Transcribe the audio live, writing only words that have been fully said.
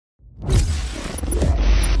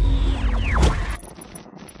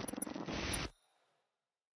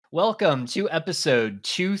Welcome to episode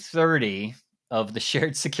 230 of the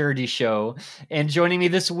Shared Security Show. And joining me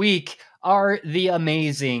this week are the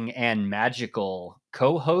amazing and magical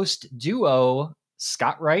co-host duo,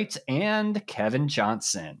 Scott Wright and Kevin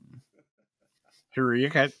Johnson.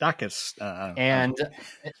 And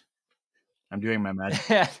I'm doing my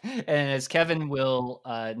magic. And as Kevin will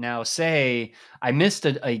now say, I missed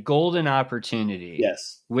a golden opportunity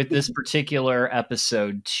with this particular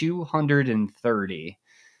episode 230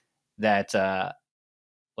 that,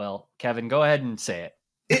 well, Kevin, go ahead and say it.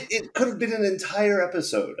 It could have been an entire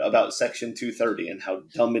episode about Section 230 and how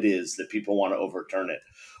dumb it is that people want to overturn it.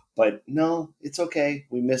 But no, it's okay.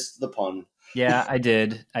 We missed the pun. Yeah, I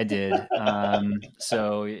did.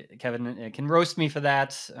 So Kevin can roast me for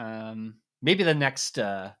that. Maybe the next.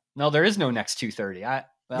 No, there is no next 230.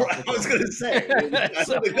 I was going to say, I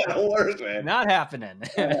don't think that'll work, man. Not happening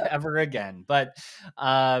ever again. But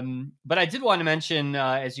I did want to mention,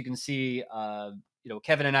 as you can see,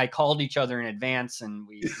 Kevin and I called each other in advance, and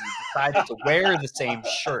we decided to wear the same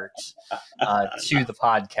shirt to the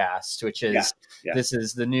podcast, which is this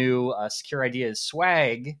is the new Secure Ideas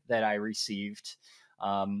swag that I received.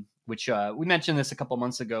 Which we mentioned this a couple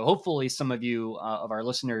months ago. Hopefully, some of you of our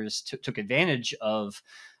listeners took advantage of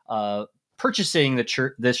purchasing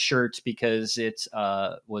this shirt because it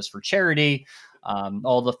was for charity.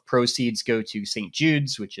 All the proceeds go to St.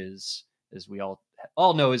 Jude's, which is, as we all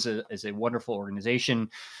know, is a wonderful organization.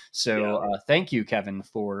 So thank you, Kevin,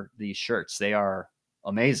 for these shirts. They are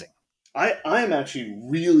amazing. I am actually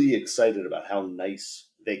really excited about how nice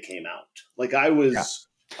they came out. Like I was. Yeah.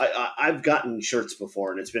 I've gotten shirts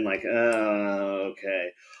before, and it's been like,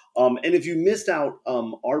 okay. And if you missed out,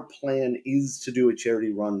 our plan is to do a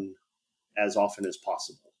charity run as often as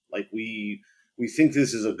possible. Like we think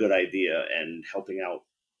this is a good idea, and helping out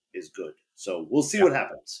is good. So we'll see what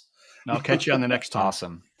happens. I'll catch you on the next time.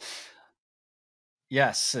 Awesome.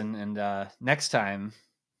 Yes, and next time,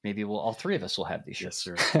 maybe all three of us will have these shirts.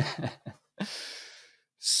 Yes, sir.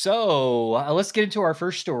 So let's get into our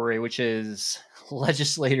first story, which is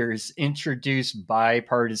legislators introduce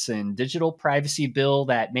bipartisan digital privacy bill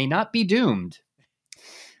that may not be doomed.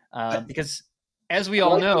 Because as we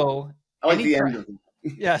all know,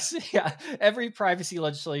 every privacy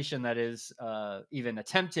legislation that is even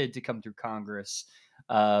attempted to come through Congress,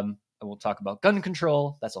 we'll talk about gun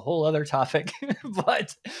control. That's a whole other topic,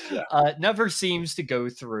 but never seems to go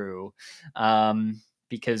through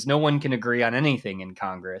because no one can agree on anything in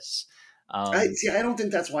Congress. I don't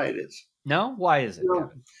think that's why it is. No? Why is it,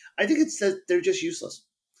 Kevin? I think it's that they're just useless.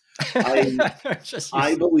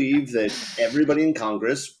 I believe that everybody in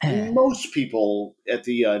Congress, most people at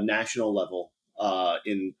the national level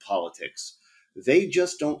in politics, they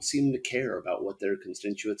just don't seem to care about what their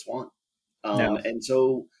constituents want. And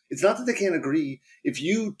so it's not that they can't agree. If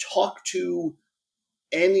you talk to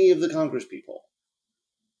any of the Congress people,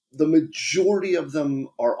 the majority of them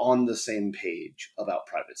are on the same page about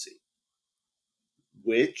privacy,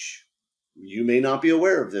 which you may not be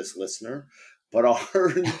aware of this, listener, but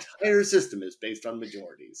our entire system is based on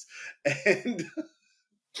majorities. And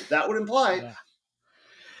that would imply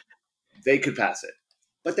they could pass it,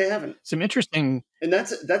 but they haven't. Some interesting... And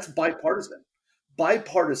that's bipartisan.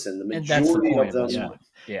 Bipartisan, the majority of them.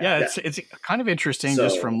 It's kind of interesting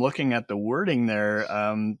just from looking at the wording there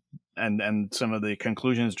and some of the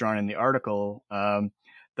conclusions drawn in the article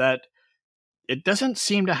that it doesn't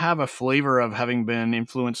seem to have a flavor of having been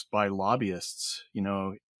influenced by lobbyists,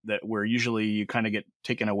 that where usually you kind of get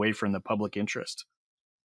taken away from the public interest.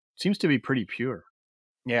 Seems to be pretty pure.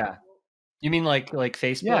 Yeah. You mean like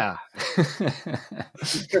Facebook? Yeah.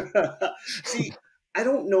 See, I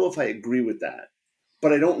don't know if I agree with that,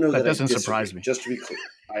 but I don't know that doesn't surprise me. Just to be clear,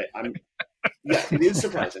 it is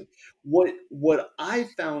surprising. What I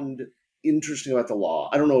found interesting about the law,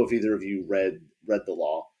 I don't know if either of you read the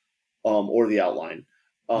law or the outline.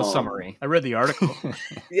 The summary. I read the article.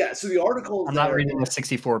 So the article. I'm not reading the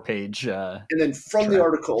 64-page. And then from the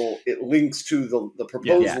article, it links to the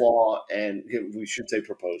proposed law, and we should say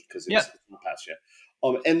proposed because it's not passed yet.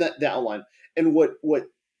 And the outline. And what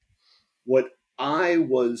I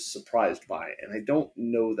was surprised by, and I don't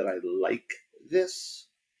know that I like this,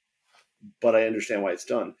 but I understand why it's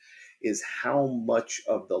done, is how much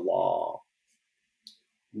of the law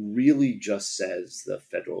really just says the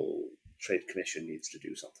Federal Trade Commission needs to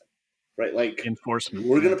do something, right? Like enforcement.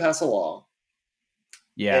 We're going to pass a law.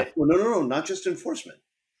 Yeah. No, not just enforcement,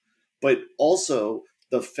 but also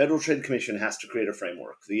the Federal Trade Commission has to create a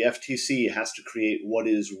framework. The FTC has to create what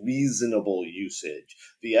is reasonable usage.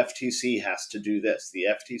 The FTC has to do this. The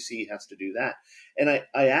FTC has to do that. And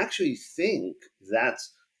I actually think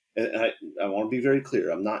that's And I want to be very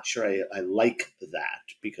clear. I'm not sure I like that,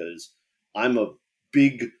 because I'm a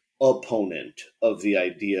big opponent of the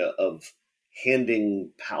idea of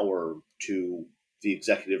handing power to the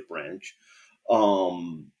executive branch.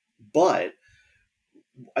 But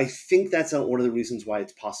I think that's one of the reasons why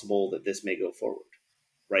it's possible that this may go forward,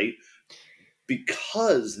 right?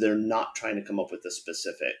 Because they're not trying to come up with the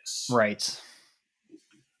specifics. Right.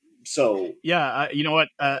 So yeah, you know what?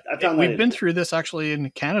 We've been through this actually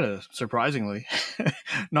in Canada, surprisingly,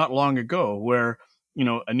 not long ago, where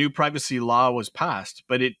a new privacy law was passed,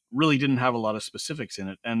 but it really didn't have a lot of specifics in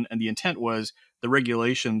it, and the intent was the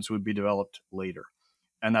regulations would be developed later,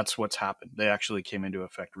 and that's what's happened. They actually came into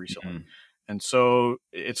effect recently, mm-hmm. And so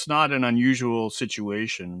it's not an unusual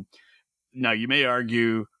situation. Now, you may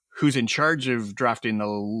argue who's in charge of drafting the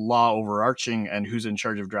law overarching and who's in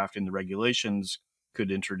charge of drafting the regulations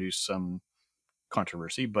could introduce some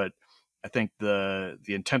controversy, but I think the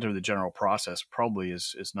intent of the general process probably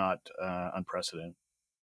is not unprecedented.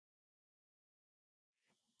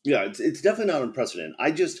 Yeah, it's definitely not unprecedented.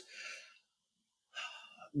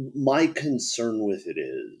 My concern with it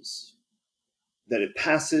is that it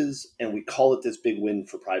passes and we call it this big win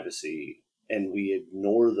for privacy, and we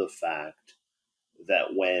ignore the fact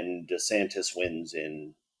that when DeSantis wins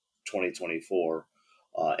in 2024,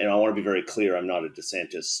 and I want to be very clear, I'm not a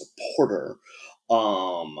DeSantis supporter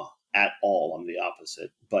at all. I'm the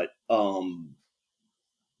opposite. But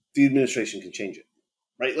the administration can change it,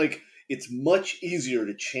 right? Like, it's much easier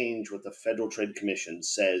to change what the Federal Trade Commission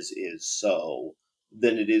says is so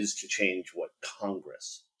than it is to change what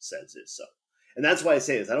Congress says is so. And that's why I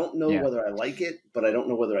say this. I don't know whether I like it, but I don't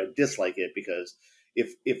know whether I dislike it, because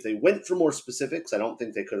if they went for more specifics, I don't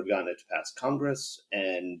think they could have gotten it to pass Congress.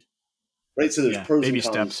 And right, so there's pros and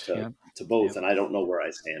cons to both, and I don't know where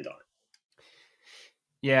I stand on it.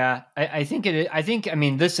 Yeah, I think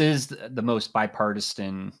this is the most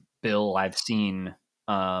bipartisan bill I've seen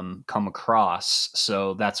come across.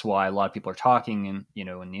 So that's why a lot of people are talking, and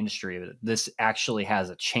in the industry, this actually has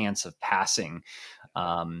a chance of passing.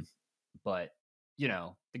 But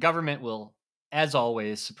the government will, as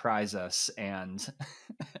always, surprise us, and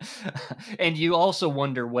and you also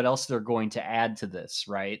wonder what else they're going to add to this,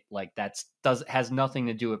 right? Like has nothing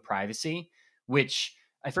to do with privacy, which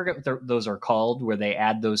I forget what those are called, where they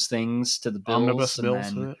add those things to the bills, omnibus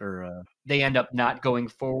bills, or they end up not going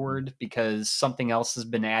forward because something else has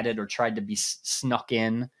been added or tried to be snuck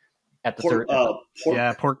in at the pork.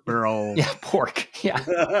 Yeah, pork barrel. Yeah, pork.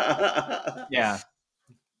 Yeah. Yeah.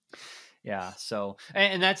 Yeah. So,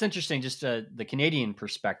 and that's interesting, just the Canadian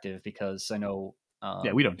perspective, because I know.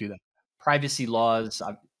 We don't do that. Privacy laws,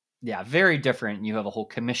 very different. You have a whole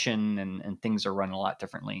commission, and things are run a lot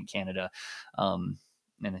differently in Canada.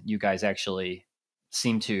 And you guys actually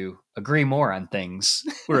seem to agree more on things.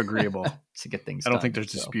 We're agreeable to get things done. I don't done, think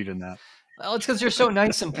there's dispute in that. Well, it's because you're so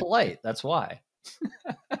nice and polite. That's why.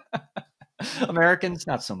 Americans,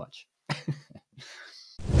 not so much.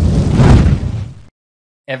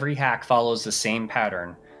 Every hack follows the same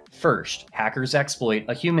pattern. First, hackers exploit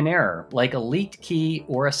a human error, like a leaked key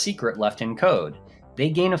or a secret left in code.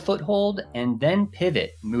 They gain a foothold and then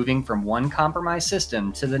pivot, moving from one compromised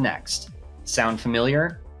system to the next. Sound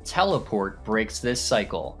familiar? Teleport breaks this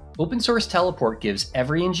cycle. Open source Teleport gives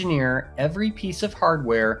every engineer, every piece of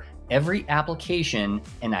hardware, every application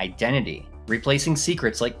an identity, replacing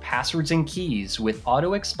secrets like passwords and keys with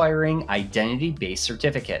auto-expiring identity-based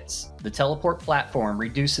certificates. The Teleport platform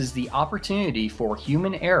reduces the opportunity for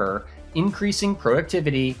human error, increasing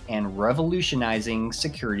productivity and revolutionizing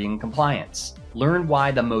security and compliance. Learn why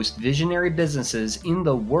the most visionary businesses in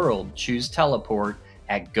the world choose Teleport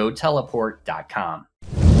at goteleport.com.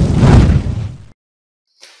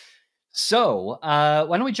 So, why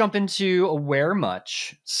don't we jump into Aware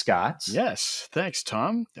Much, Scott? Yes, thanks,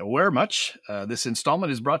 Tom. Aware Much. This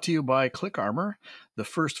installment is brought to you by ClickArmor, the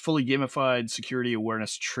first fully gamified security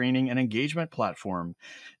awareness training and engagement platform.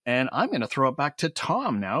 And I'm going to throw it back to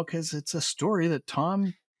Tom now, because it's a story that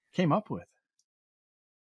Tom came up with.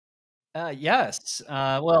 Yes.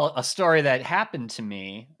 Well, a story that happened to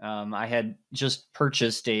me. I had just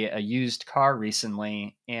purchased a used car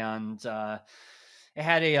recently, and it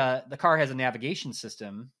had the car has a navigation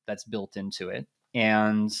system that's built into it.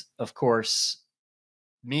 And of course,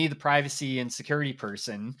 me, the privacy and security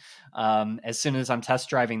person, as soon as I'm test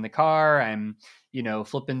driving the car, I'm,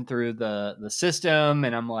 flipping through the system,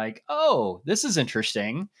 and I'm like, oh, this is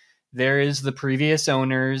interesting. There is the previous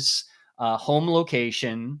owner's home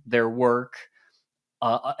location, their work,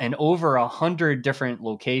 and over 100 different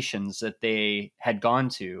locations that they had gone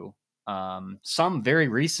to some very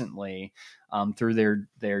recently, through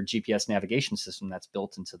their GPS navigation system that's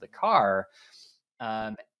built into the car.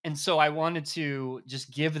 And so I wanted to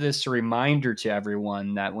just give this reminder to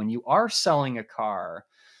everyone that when you are selling a car,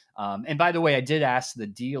 and by the way, I did ask the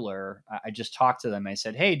dealer, I just talked to them. I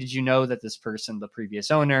said, hey, did you know that this person, the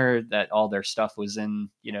previous owner, that all their stuff was in,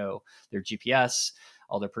 their GPS,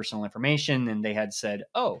 all their personal information? And they had said,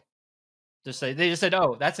 oh, they just said,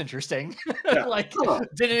 oh, that's interesting. Yeah. Like,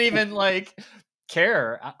 didn't even like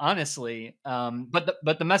care, honestly.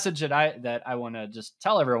 But the message that I want to just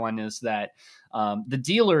tell everyone is that the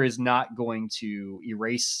dealer is not going to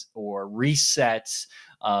erase or reset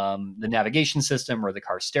the navigation system or the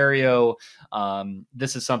car stereo.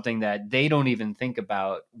 This is something that they don't even think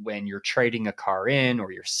about when you're trading a car in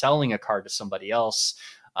or you're selling a car to somebody else.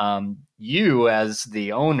 You as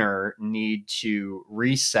the owner need to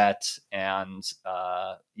reset and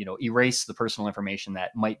erase the personal information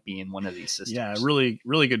that might be in one of these systems. Yeah, really,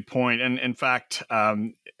 really good point. And in fact,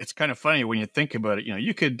 it's kind of funny when you think about it.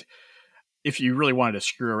 You could, if you really wanted to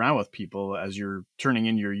screw around with people as you're turning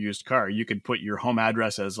in your used car, you could put your home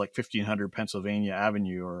address as like 1500 Pennsylvania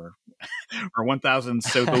Avenue or 1000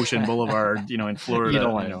 South Ocean Boulevard, in Florida. You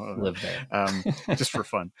don't want to live there. Just for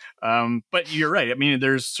fun. But you're right. I mean,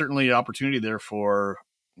 there's certainly opportunity there for,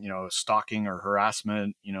 stalking or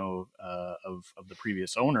harassment, of the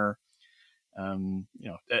previous owner.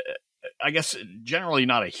 I guess generally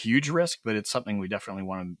not a huge risk, but it's something we definitely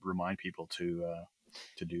want to remind people to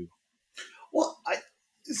do. Well,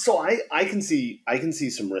 I can see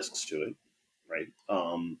some risks to it, right?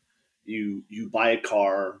 You buy a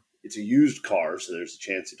car, it's a used car, so there's a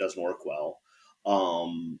chance it doesn't work well,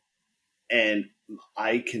 and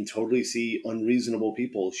I can totally see unreasonable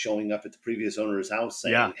people showing up at the previous owner's house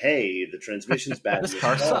saying, "Hey, the transmission's bad. This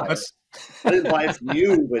car sucks. I didn't buy it from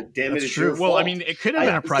you, but damn it, it's true. your fault." Well, I mean, it could have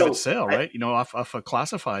been a private sale, right? Off of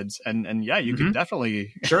classifieds, and yeah, you could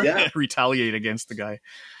definitely retaliate against the guy.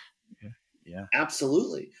 Yeah,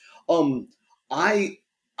 absolutely.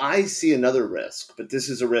 I see another risk, but this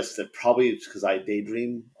is a risk that probably is because I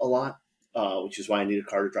daydream a lot, which is why I need a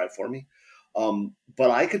car to drive for me. But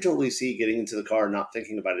I could totally see getting into the car, not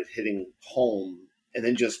thinking about it, hitting home, and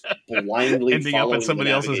then just blindly ending up at somebody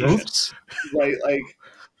else's house. Right? Like,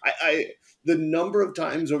 I the number of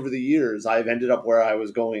times over the years I've ended up where I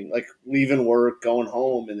was going, like leaving work, going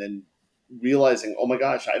home, and then realizing, oh my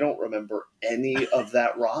gosh, I don't remember any of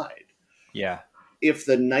that ride. Yeah. If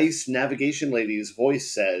the nice navigation lady's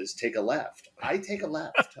voice says take a left, I take a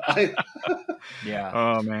left. Yeah.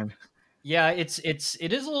 Oh man. Yeah, it is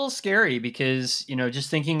a little scary because,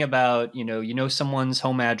 just thinking about, someone's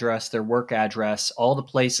home address, their work address, all the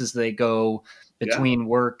places they go between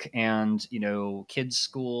work and, kids'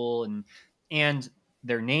 school and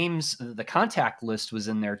their names, the contact list was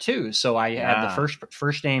in there too. So I had the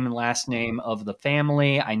first name and last name of the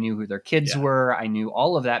family. I knew who their kids were. I knew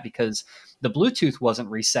all of that because the Bluetooth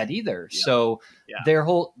wasn't reset either. Yeah. So their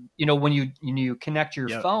whole, when you connect your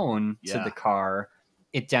phone to the car,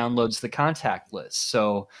 it downloads the contact list.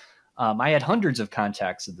 So I had hundreds of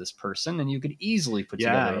contacts of this person, and you could easily put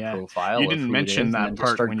together a profile. You didn't mention that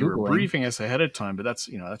part when you were briefing us ahead of time, but that's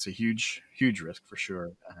a huge risk for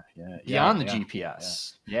sure. Beyond the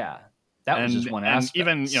GPS. Yeah. That was just one aspect.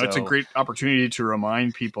 And even, it's a great opportunity to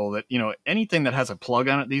remind people that, anything that has a plug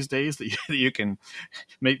on it these days that you can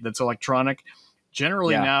make that's electronic,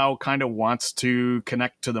 generally now kind of wants to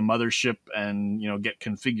connect to the mothership and, get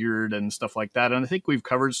configured and stuff like that. And I think we've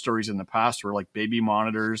covered stories in the past where like baby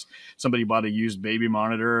monitors, somebody bought a used baby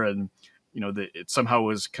monitor and, it somehow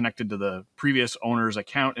was connected to the previous owner's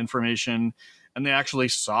account information. And they actually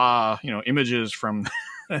saw, images from,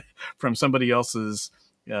 from somebody else's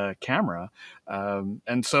camera.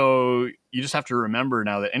 And so you just have to remember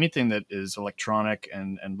now that anything that is electronic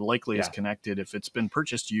and likely is connected, if it's been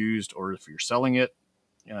purchased used or if you're selling it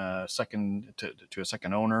second to a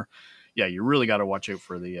second owner, you really got to watch out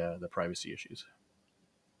for the privacy issues.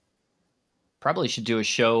 Probably should do a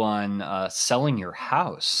show on selling your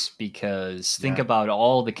house because think about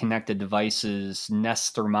all the connected devices,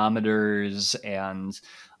 Nest thermometers and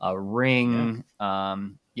Ring,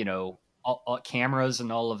 all cameras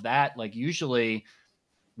and all of that. Like usually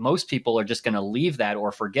most people are just going to leave that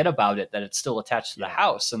or forget about it, that it's still attached to the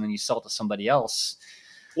house. And then you sell it to somebody else.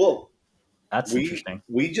 Well, that's interesting.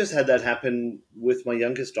 We just had that happen with my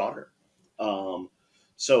youngest daughter.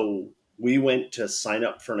 So we went to sign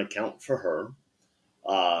up for an account for her.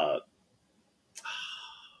 I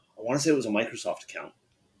want to say it was a Microsoft account.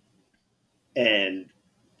 And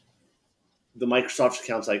the Microsoft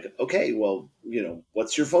account's like, okay, well,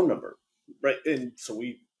 what's your phone number? Right. And so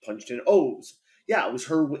we punched in, Yeah, it was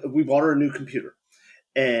her. We bought her a new computer.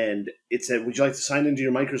 And it said, "Would you like to sign into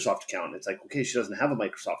your Microsoft account?" It's like, okay, she doesn't have a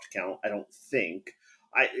Microsoft account, I don't think.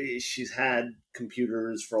 She's had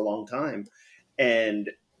computers for a long time,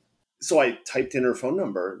 and so I typed in her phone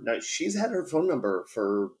number. Now she's had her phone number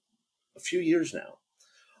for a few years now,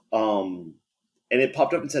 and it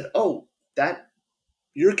popped up and said, "Oh, that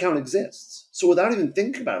your account exists." So without even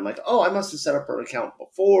thinking about it, I'm like, "Oh, I must have set up her account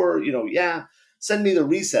before." Yeah, send me the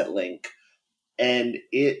reset link. And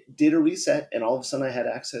it did a reset, and all of a sudden I had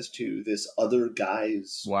access to this other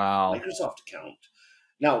guy's Microsoft account.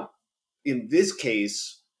 Now, in this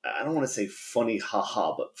case, I don't want to say funny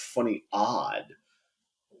haha, but funny odd.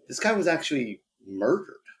 This guy was actually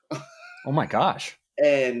murdered. Oh my gosh.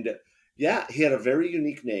 And yeah, he had a very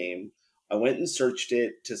unique name. I went and searched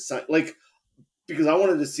it to sign, because I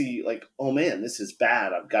wanted to see, oh man, this is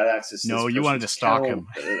bad. I've got access to this. No, you wanted to stalk him.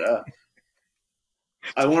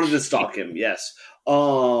 I wanted to stalk him, yes.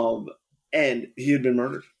 And he had been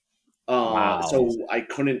murdered. Wow. So I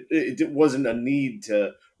couldn't, it wasn't a need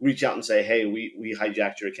to reach out and say, "Hey, we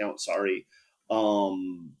hijacked your account, sorry." But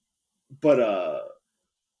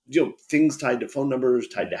things tied to phone numbers,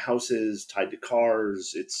 tied to houses, tied to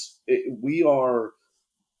cars. We are,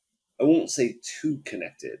 I won't say too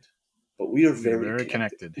connected, but we are very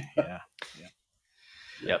connected. Yeah.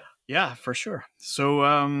 Yep. Yeah, for sure.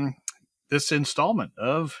 So, this installment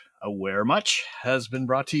of Aware Much has been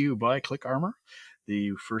brought to you by ClickArmor,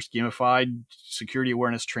 the first gamified security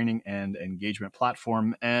awareness training and engagement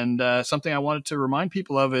platform. And something I wanted to remind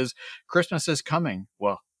people of is Christmas is coming.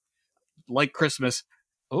 Well, like Christmas.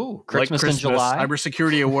 Oh, Christmas in July.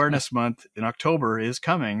 Cybersecurity Awareness Month in October is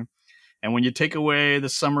coming. And when you take away the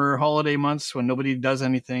summer holiday months when nobody does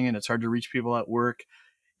anything and it's hard to reach people at work,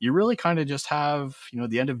 you really kind of just have,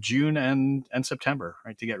 the end of June and September,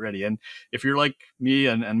 right, to get ready. And if you're like me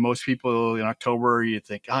and most people in October, you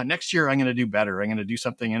think, next year I'm going to do better. I'm going to do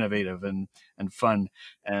something innovative and fun.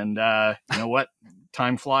 And you know what?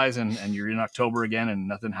 Time flies and you're in October again and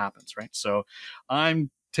nothing happens, right? So I'm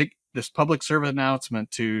take this public service announcement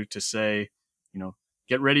to say,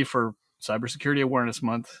 get ready for Cybersecurity Awareness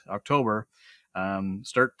Month, October.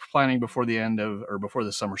 Start planning before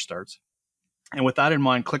the summer starts. And with that in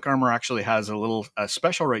mind, ClickArmor actually has a little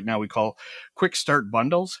special right now we call Quick Start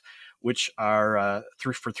Bundles, which are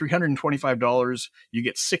for $325, you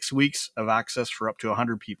get 6 weeks of access for up to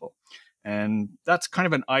 100 people. And that's kind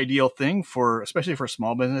of an ideal thing especially for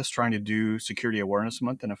small business trying to do Security Awareness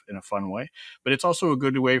Month in a fun way. But it's also a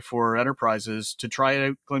good way for enterprises to try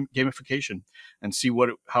out gamification and see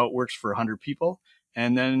how it works for 100 people.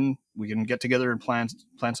 And then we can get together and plan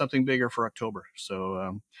something bigger for October.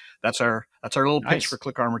 So that's our little pitch for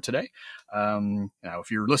ClickArmor today. Now, if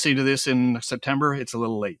you're listening to this in September, it's a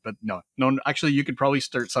little late. But no, actually, you could probably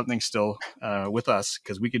start something still with us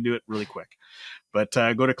because we could do it really quick. But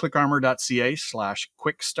go to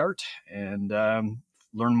clickarmor.ca/quickstart and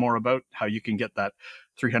learn more about how you can get that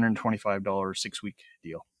 $325 6-week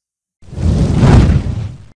deal.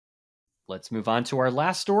 Let's move on to our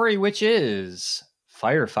last story, which is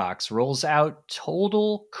Firefox rolls out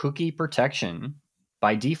total cookie protection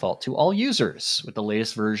by default to all users with the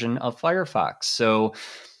latest version of Firefox. So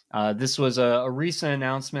this was a recent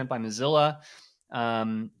announcement by Mozilla.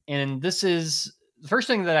 And this is the first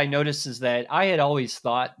thing that I noticed is that I had always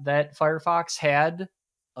thought that Firefox had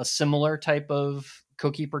a similar type of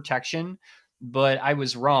cookie protection, but I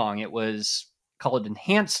was wrong. It was called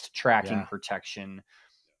enhanced tracking protection,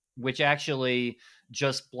 which actually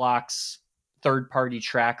just blocks third-party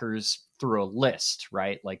trackers through a list,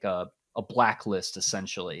 right? Like a blacklist,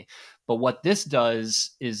 essentially. But what this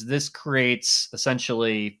does is this creates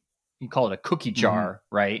essentially, you call it a cookie jar,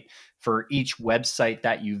 right? For each website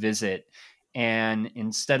that you visit. And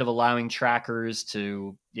instead of allowing trackers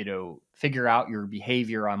to, figure out your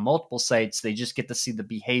behavior on multiple sites, they just get to see the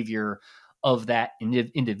behavior of that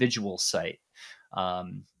individual site.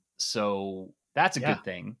 So that's a good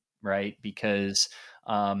thing, right? Because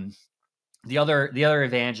the other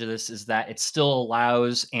advantage of this is that it still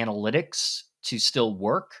allows analytics to still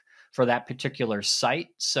work for that particular site.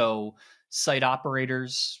 So site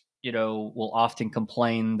operators, will often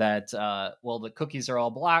complain that, the cookies are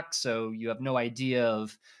all blocked, so you have no idea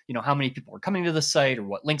of, how many people are coming to the site or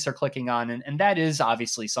what links are clicking on. And that is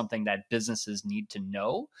obviously something that businesses need to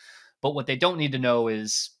know. But what they don't need to know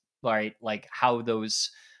is, right, like how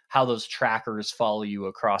those trackers follow you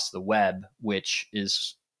across the web, which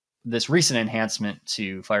is this recent enhancement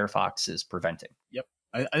to Firefox is preventing. Yep.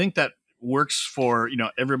 I think that works for,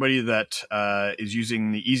 everybody that is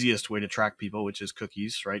using the easiest way to track people, which is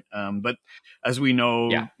cookies, right? But as we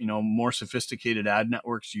know, more sophisticated ad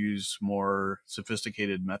networks use more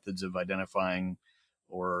sophisticated methods of identifying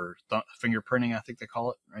or fingerprinting, I think they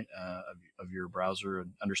call it, right? Of your browser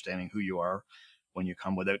and understanding who you are when you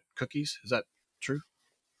come without cookies. Is that true?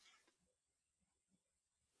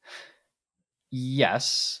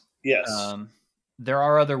 Yes. Yes. There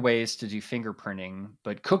are other ways to do fingerprinting,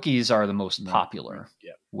 but cookies are the most popular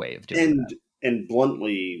way of doing that. And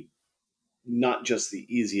bluntly, not just the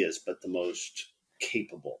easiest, but the most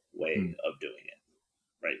capable way of doing it,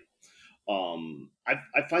 right?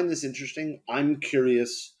 I find this interesting. I'm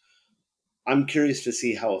curious to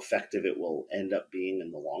see how effective it will end up being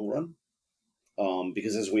in the long run,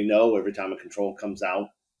 because as we know, every time a control comes out,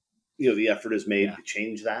 the effort is made to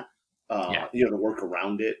change that, to work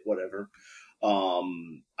around it, whatever.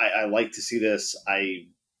 I like to see this.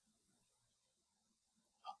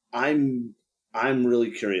 I'm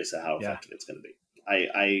really curious at how effective it's going to be.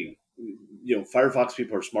 Firefox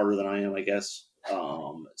people are smarter than I am, I guess.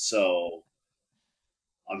 So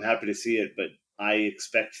I'm happy to see it, but I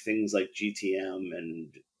expect things like GTM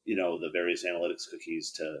and the various analytics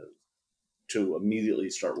cookies to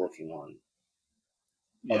immediately start working on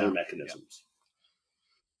other mechanisms.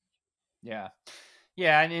 Yeah.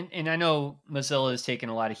 And I know Mozilla has taken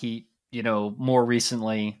a lot of heat, more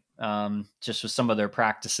recently, just with some of their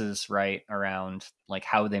practices, right, around like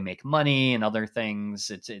how they make money and other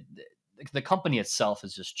things. The company itself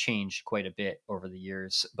has just changed quite a bit over the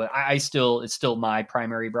years, but it's still my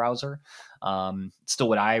primary browser. It's still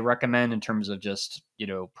what I recommend in terms of just,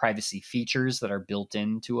 privacy features that are built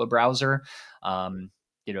into a browser.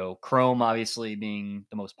 Chrome obviously being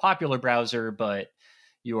the most popular browser, but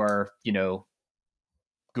you are,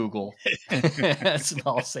 Google. That's what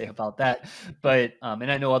I'll say about that. But and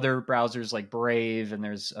I know other browsers like Brave, and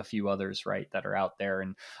there's a few others, right, that are out there.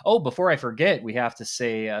 And before I forget, we have to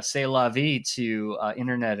say la vie to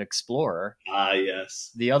Internet Explorer.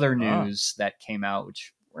 Yes. The other news that came out,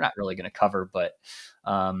 which we're not really going to cover, but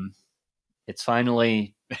it's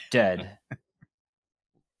finally dead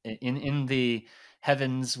in the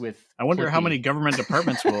heavens with. I wonder Clippy. how many government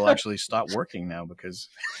departments will actually stop working now because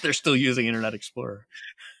they're still using Internet Explorer.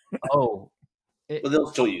 But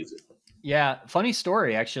they'll still use it. Yeah. Funny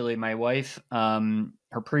story, actually. My wife,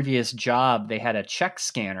 her previous job, they had a check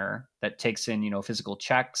scanner that takes in, physical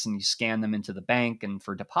checks, and you scan them into the bank and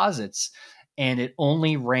for deposits. And it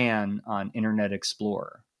only ran on Internet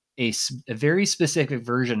Explorer, a very specific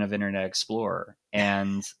version of Internet Explorer.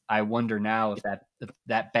 And I wonder now if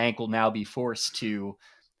that bank will now be forced to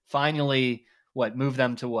finally move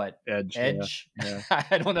them to what? Edge? Yeah.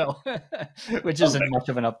 I don't know, which isn't much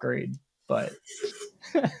of an upgrade, but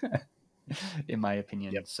in my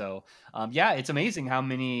opinion. Yep. So, it's amazing how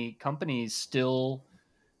many companies still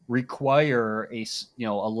require a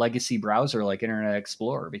legacy browser like Internet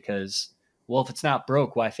Explorer, because, if it's not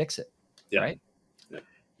broke, why fix it? Yeah. Right?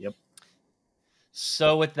 Yep.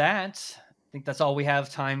 So with that, I think that's all we have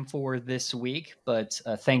time for this week, but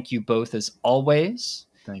thank you both as always.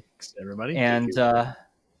 Thanks, everybody. And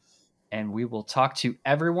we will talk to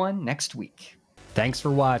everyone next week. Thanks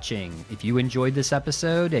for watching. If you enjoyed this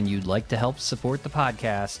episode and you'd like to help support the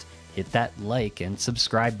podcast, hit that like and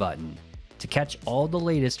subscribe button. To catch all the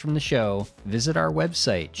latest from the show, visit our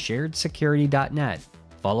website, sharedsecurity.net.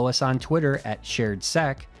 Follow us on Twitter at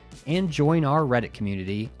SharedSec, and join our Reddit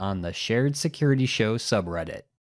community on the Shared Security Show subreddit.